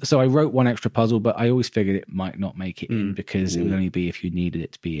so I wrote one extra puzzle, but I always figured it might not make it in because it would only be if you needed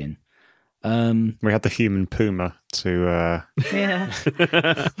it to be in. We had the human puma to... Yeah.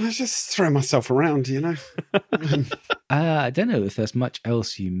 I was just throwing myself around, I don't know if there's much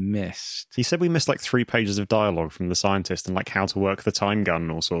else you missed. He said we missed like 3 pages of dialogue from the scientist and like how to work the time gun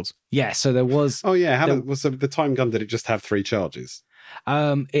and all sorts. Yeah, so there was... Oh, yeah. Was the time gun, did it just have 3 charges?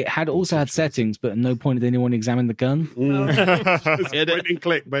 It had also had settings, but at no point did anyone examine the gun. Point and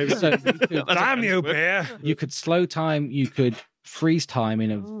click, baby. So Damn you, bear! you could slow time, you could freeze time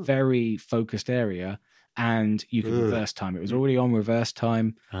in a very focused area, and you can reverse time. It was already on reverse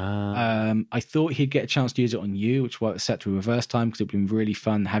time. I thought he'd get a chance to use it on you, which was set to reverse time, because it'd been really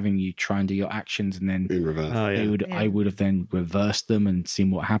fun having you try and do your actions, and then In reverse. I would have then reversed them and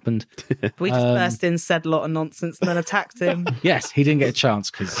seen what happened. We just burst in, said a lot of nonsense, and then attacked him. Yes, he didn't get a chance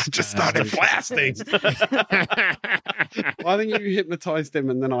because Just started blasting. Well, I think you hypnotized him,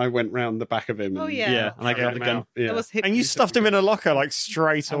 and then I went round the back of him. Oh, And, yeah. and I got the gun. Yeah. That was hip- And you stuffed him in a locker like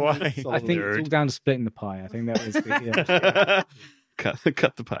straight away. I think it's all down to splitting the pie. I think that was the,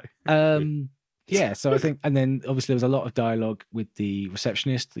 cut the pie. yeah. So I think, and then obviously there was a lot of dialogue with the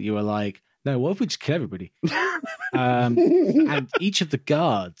receptionist that you were like, no, what if we just kill everybody? And each of the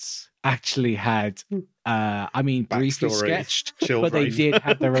guards actually had, briefly Backstory, sketched, children. but they did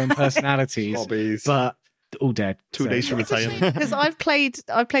have their own personalities, Hobbies. but all dead. 2 days from retirement. Because I've played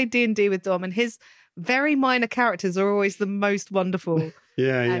D&D with Dom, and his very minor characters are always the most wonderful.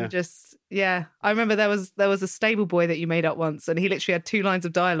 Yeah, And just I remember there was a stable boy that you made up once, and he literally had 2 lines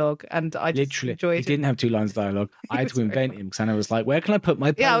of dialogue, and I just Literally, enjoyed he it. didn't have 2 lines of dialogue. I had to invent him because I was like, "Where can I put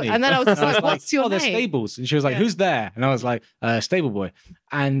my Yeah, pony?" and then I was just like, "What's your there's name?" stables," and she was like, Yeah. "Who's there?" And I was like, "Stable boy."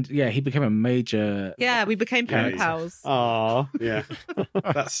 And yeah, he became a major. Yeah, we became pen pals. Aw. yeah.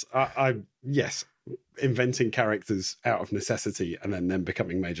 That's yes. Inventing characters out of necessity and then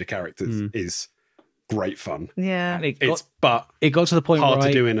becoming major characters is great fun. Yeah. And it It's got to the point hard where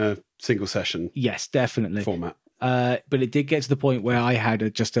to do in a single session Yes, definitely. format. But it did get to the point where I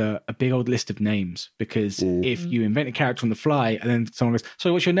had just a big old list of names, because if you invent a character on the fly and then someone goes,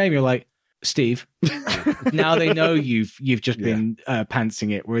 "So what's your name?" You're like, "Steve." Now they know you've just been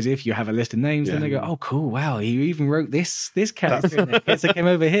pantsing it. Whereas if you have a list of names, then they go, "Oh, cool! Wow, you even wrote this character in there. Guess I came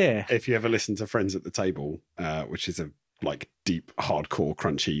over here." If you ever listen to Friends at the Table, which is a deep, hardcore,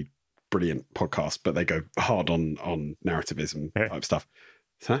 crunchy, brilliant podcast, but they go hard on narrativism type stuff.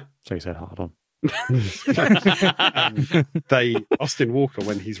 Huh? So you said hard on. Austin Walker,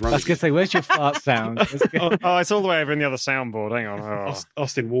 when he's running. I was going to say, where's your fart sound? Oh, it's all the way over in the other soundboard. Hang on. Oh.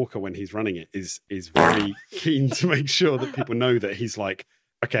 Austin Walker, when he's running it, is very keen to make sure that people know that he's like,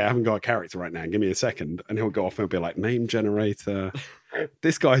 okay, I haven't got a character right now. Give me a second. And he'll go off and he'll be like, name generator.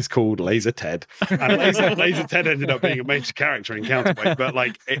 This guy's called Laser Ted. And Laser Ted ended up being a major character in Counterweight. But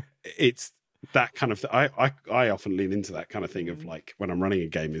it's that kind of I often lean into that kind of thing of like, when I'm running a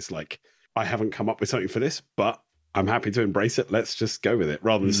game, is like, I haven't come up with something for this, but I'm happy to embrace it. Let's just go with it,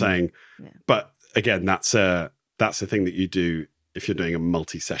 rather than saying, but again, that's the thing that you do if you're doing a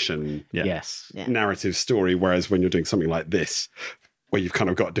multi-session Yes. narrative story. Whereas when you're doing something like this, where you've kind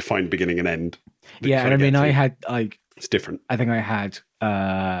of got a defined beginning and end. Yeah, and I mean, it's different. I think I had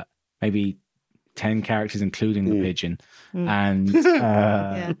maybe 10 characters, including the pigeon, and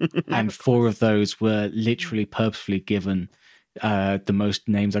and 4 of those were literally purposefully given the most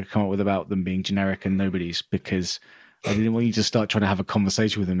names I could come up with about them being generic and nobody's, because I didn't want you to start trying to have a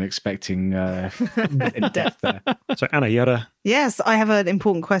conversation with them expecting depth there. So Anna, you had a... Yes, I have an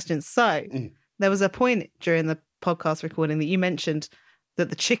important question. So there was a point during the podcast recording that you mentioned that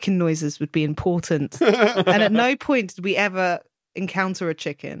the chicken noises would be important. And at no point did we ever encounter a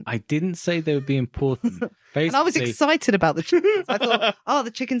chicken. I didn't say they would be important. And I was excited about the chickens. I thought,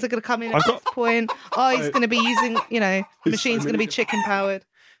 the chickens are going to come in at this point. Oh, he's going to be using, the machine's going to be chicken powered.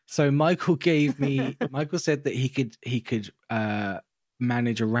 So Michael said that he could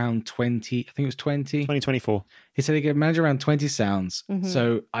manage around 20, I think it was 20. 2024. He said he could manage around 20 sounds. Mm-hmm.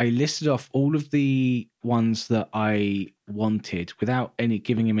 So I listed off all of the ones that I wanted without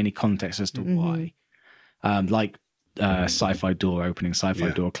giving him any context as to why. Like sci-fi door opening, sci-fi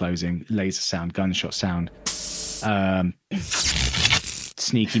door closing, laser sound, gunshot sound,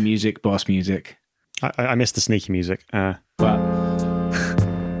 sneaky music, boss music. I missed the sneaky music.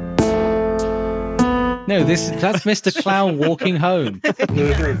 No, that's Mr. Clown walking home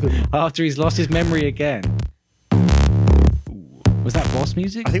after he's lost his memory again. Was that boss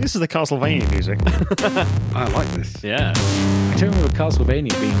music? I think this is the Castlevania music. I like this. Yeah. I don't remember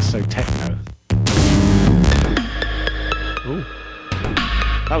Castlevania being so techno. Ooh.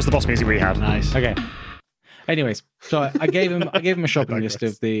 That was the boss music we had. Nice. Okay. Anyways, so I gave him a shopping list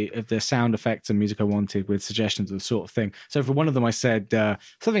of the sound effects and music I wanted, with suggestions of the sort of thing. So for one of them, I said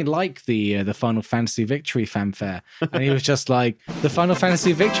something like the Final Fantasy Victory fanfare, and he was just like, "The Final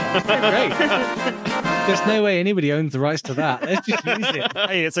Fantasy Victory, great! There's no way anybody owns the rights to that. Let's just use it."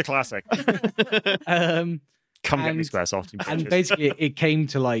 Hey, it's a classic. Come get me Squaresoft. And basically, it came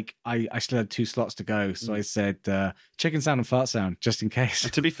to like I still had 2 slots to go, so I said chicken sound and fart sound, just in case.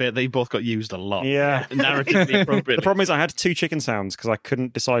 To be fair, they both got used a lot. Yeah. Narratively appropriate. The problem is I had 2 chicken sounds because I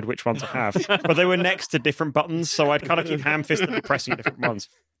couldn't decide which one to have. But they were next to different buttons, so I'd kind of keep ham-fisted pressing different ones.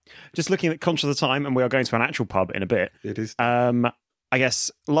 Just looking at conscious of the time, and we are going to an actual pub in a bit. It is. I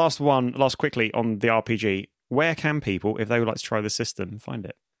guess last quickly on the RPG. Where can people, if they would like to try the system, find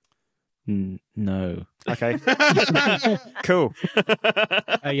it? No. Okay. Cool.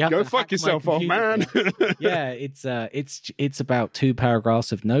 Go fuck yourself off, man. Yeah, it's about 2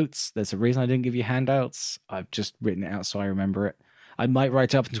 paragraphs of notes. There's a reason I didn't give you handouts. I've just written it out so I remember it. I might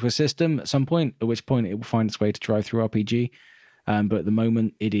write it up into a system at some point, at which point it will find its way to Drive Through RPG. But at the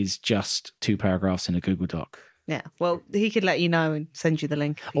moment, it is just 2 paragraphs in a Google Doc. Yeah, well, he could let you know and send you the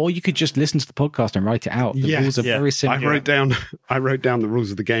link. Or you could just listen to the podcast and write it out. The rules are very simple. I wrote down the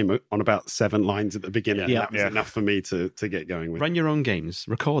rules of the game on about 7 lines at the beginning. Yeah. That was enough for me to get going with. Run your own games,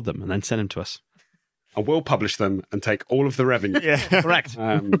 record them, and then send them to us. I will publish them and take all of the revenue. Yeah, correct.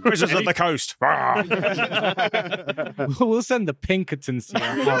 Wizards of the Coast. We'll send the Pinkertons to you.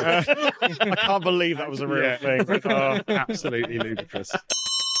 I can't believe that was a real thing. Absolutely ludicrous.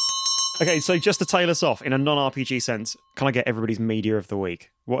 Okay, so just to tail us off, in a non-RPG sense, can I get everybody's media of the week?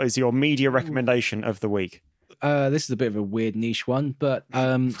 What is your media recommendation of the week? This is a bit of a weird niche one, but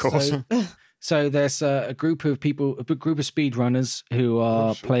of course. So there's a group of speedrunners who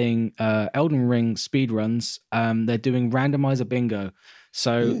are playing Elden Ring speedruns. They're doing randomizer bingo.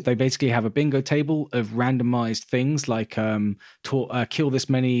 So they basically have a bingo table of randomized things like kill this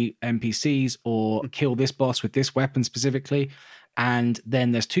many NPCs or kill this boss with this weapon specifically. And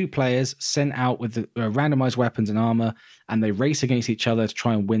then there's 2 players sent out with the randomized weapons and armor, and they race against each other to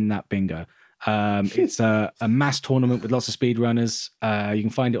try and win that bingo. It's a mass tournament with lots of speedrunners. You can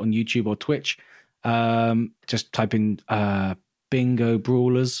find it on YouTube or Twitch. Just type in bingo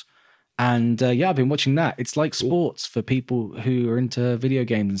brawlers. And I've been watching that. It's like sports for people who are into video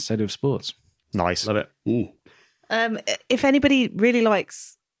games instead of sports. Nice. Love it. If anybody really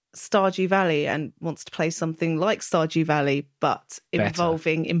likes Stardew Valley and wants to play something like Stardew Valley, but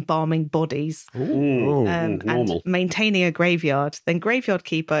involving embalming bodies and maintaining a graveyard, then Graveyard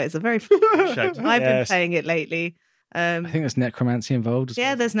Keeper is a very fun show. I've been playing it lately. I think there's necromancy involved.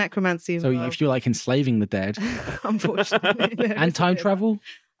 Yeah, there's necromancy involved. So if you like enslaving the dead, unfortunately, and time travel.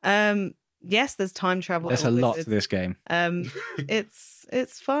 Yes, there's time travel. There's a lot to this game.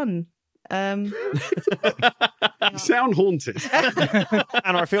 It's fun. You sound haunted.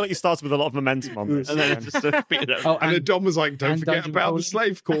 And I feel like you started with a lot of momentum on this. And then just and Dom was like, don't forget about the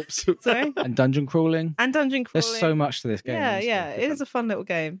slave corpse. Sorry? And dungeon crawling. There's so much to this game. Yeah. It is a fun little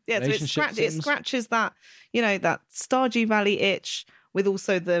game. Yeah, so it scratches that, that Stardew Valley itch with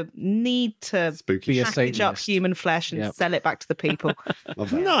also the need to package up human flesh and sell it back to the people.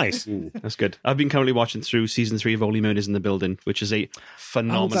 Nice. That's good. I've been currently watching through season 3 of Only Murders in the Building, which is a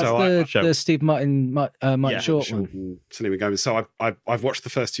phenomenal show. The Steve Martin short one. Selena Gomez. So I've watched the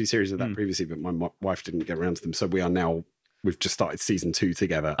first 2 series of that previously, but my wife didn't get around to them. So we've just started season 2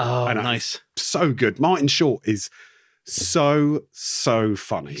 together. Oh, nice. So good. Martin Short is so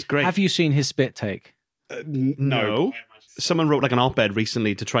funny. He's great. Have you seen his spit take? No. Someone wrote like an op-ed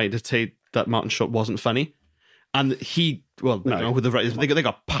recently to try to say that Martin Short wasn't funny, and they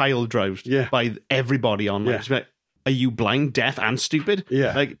got pile drived by everybody online. Like, are you blind, deaf, and stupid?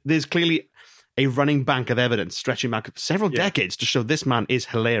 Yeah, like there's clearly a running bank of evidence stretching back several decades to show this man is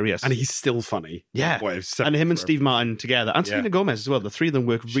hilarious, and he's still funny. Yeah, and him and Steve Martin together, and Selena Gomez as well. The 3 of them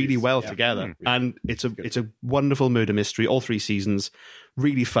work really well together, and it's a wonderful murder mystery. All 3 seasons,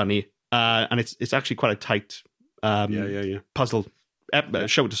 really funny, and it's actually quite a tight. Puzzle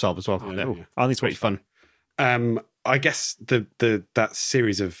show to solve as well. I think it's pretty fun. I guess that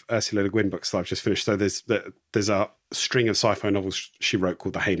series of Ursula Le Guin books that I've just finished. So there's a string of sci-fi novels she wrote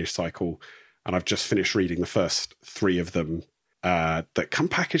called The Hainish Cycle, and I've just finished reading the first 3 of them that come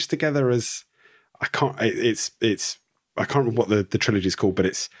packaged together as I can't remember what the trilogy is called, but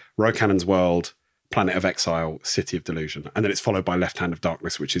it's Rokannon's World, Planet of Exile, City of Delusion, and then it's followed by Left Hand of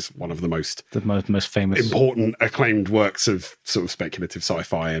Darkness, which is one of the most famous, important, acclaimed works of sort of speculative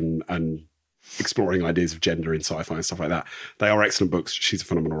sci-fi and exploring ideas of gender in sci-fi and stuff like that. They are excellent books. She's a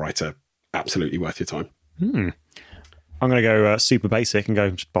phenomenal writer. Absolutely worth your time. I'm going to go super basic and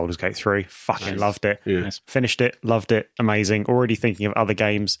go Baldur's Gate 3. Fucking loved it. Yeah. Finished it. Loved it. Amazing. Already thinking of other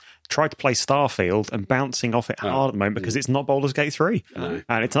games. Tried to play Starfield and bouncing off it hard at the moment because it's not Baldur's Gate 3. No.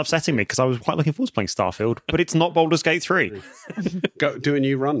 And it's upsetting me because I was quite looking forward to playing Starfield, but it's not Baldur's Gate 3. Go do a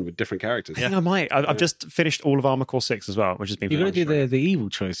new run with different characters. I think I might. I've just finished all of Armored Core 6 as well, which has been You're going to do the evil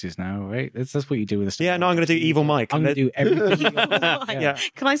choices now, right? That's what you do with the Yeah, no, I'm going to do Evil Mike. I'm going to do everything.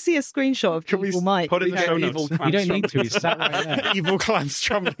 Can I see a screenshot of Evil Mike? Put it in the show notes. You don't need to. He's sat right there. Evil Clam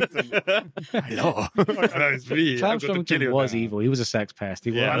Strumlington. Hello. Clam Strumlington was evil. He was a sex pest.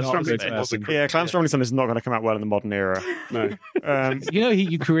 He was wasn't great. Yeah, Clam Stromlington is not going to come out well in the modern era. No.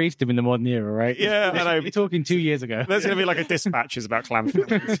 You created him in the modern era, right? Yeah, I know. You're talking 2 years ago. There's going to be like a dispatches about Clam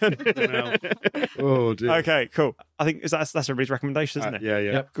Stromlington. Oh, dear. Okay, cool. I think that's everybody's recommendation, isn't it? Yeah.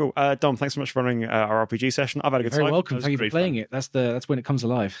 Yep. Cool. Dom, thanks so much for running our RPG session. I've had a good Very time. welcome. Thank you for great playing fun. it. That's when it comes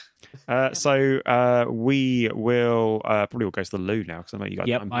alive. So we will probably will go to the loo now because I know you guys.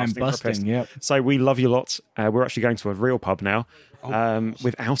 Yep, I'm for a piss. busting. Yep. So we love you lots. We're actually going to a real pub now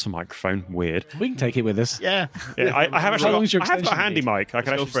without a microphone. Weird. We can take it with us. Yeah. Yeah, I have How long is your got a handy extension mic. I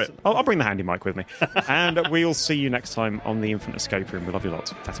can Let's actually. go for it. I'll bring the handy mic with me, and we'll see you next time on the Infinite Escape Room. We love you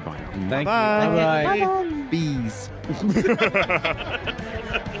lots. That's bye. Thank you. Bye. Bees.